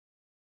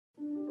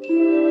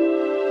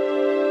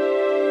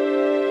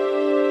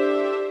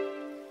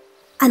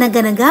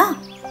అనగనగా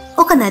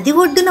ఒక నది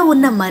ఒడ్డున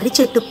ఉన్న మర్రి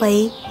చెట్టుపై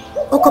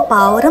ఒక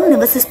పావురం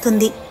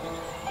నివసిస్తుంది.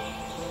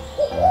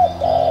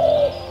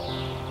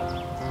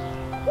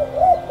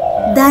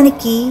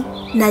 దానికి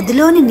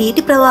నదిలోని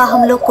నీటి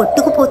ప్రవాహంలో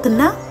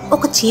కొట్టుకుపోతున్న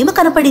ఒక చీమ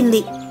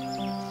కనపడింది.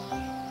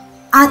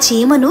 ఆ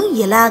చీమను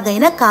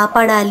ఎలాగైనా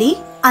కాపాడాలి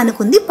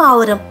అనుకుంది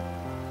పావురం.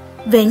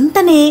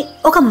 వెంటనే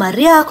ఒక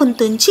మర్రి ఆకును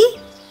తుంచి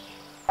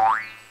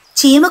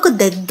చీమకు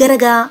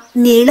దగ్గరగా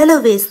నీళ్లలో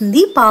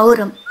వేసింది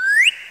పావురం.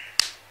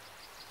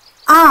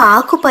 ఆ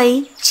ఆకుపై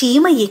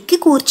చీమ ఎక్కి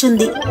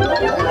కూర్చుంది.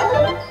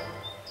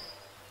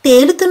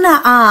 తేలుతున్న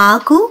ఆ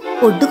ఆకు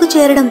ఒడ్డుకు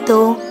చేరడంతో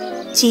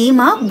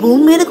చీమ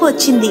భూమి మీదకు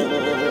వచ్చింది.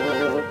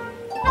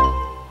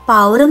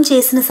 పావురం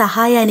చేసిన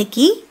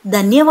సహాయానికి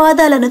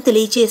ధన్యవాదాలను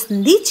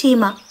తెలియచేసింది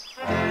చీమ.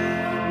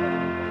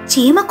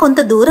 చీమ కొంత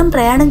దూరం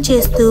ప్రయాణం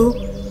చేస్తూ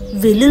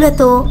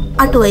విల్లులతో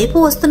అటువైపు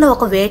వస్తున్న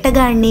ఒక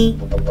వేటగాడిని,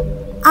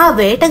 ఆ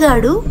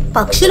వేటగాడు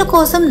పక్షుల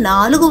కోసం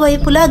 4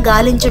 వైపులా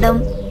గాలించడం,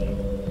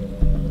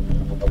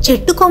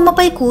 చెట్టు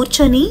కొమ్మపై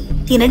కూర్చొని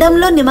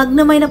తినడంలో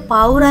నిమగ్నమైన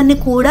పావురాన్ని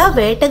కూడా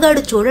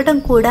వేటగాడు చూడటం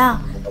కూడా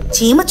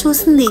చీమ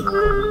చూసింది.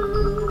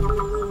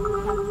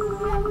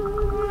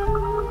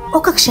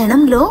 ఒక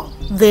క్షణంలో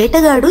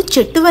వేటగాడు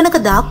చెట్టు వెనక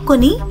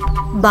దాక్కొని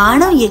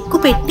బాణం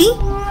ఎక్కుపెట్టి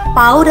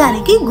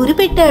పావురానికి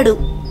గురిపెట్టాడు.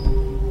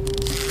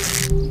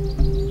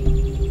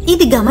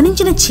 ఇది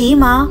గమనించిన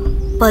చీమ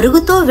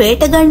పరుగుతో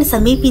వేటగాడిని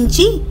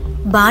సమీపించి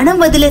బాణం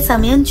వదిలే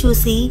సమయం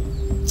చూసి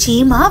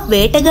చీమ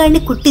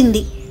వేటగాడిని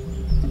కుట్టింది.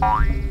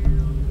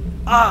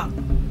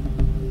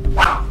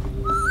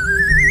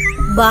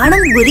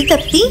 బాణం గురి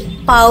తప్పి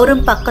పావురం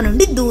పక్క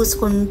నుండి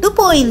దూసుకుంటూ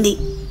పోయింది.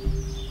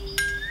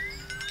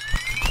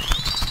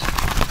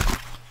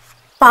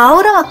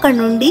 పావురం అక్కడి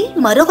నుండి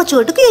మరొక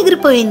చోటుకు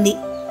ఎగిరిపోయింది.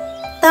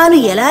 తాను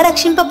ఎలా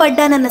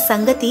రక్షింపబడ్డానన్న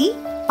సంగతి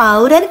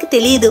పావురానికి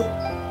తెలియదు.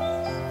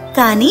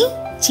 కానీ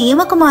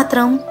చీమకు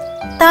మాత్రం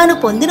తాను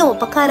పొందిన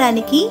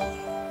ఉపకారానికి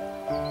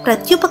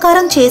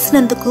ప్రత్యుపకారం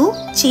చేసినందుకు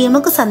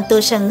చీమకు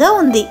సంతోషంగా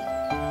ఉంది.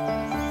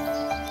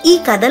 ఈ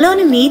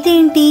కథలోని నీతి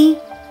ఏంటి?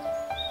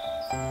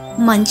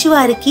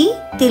 మంచివారికి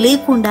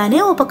తెలియకుండానే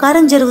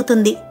ఉపకారం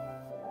జరుగుతుంది.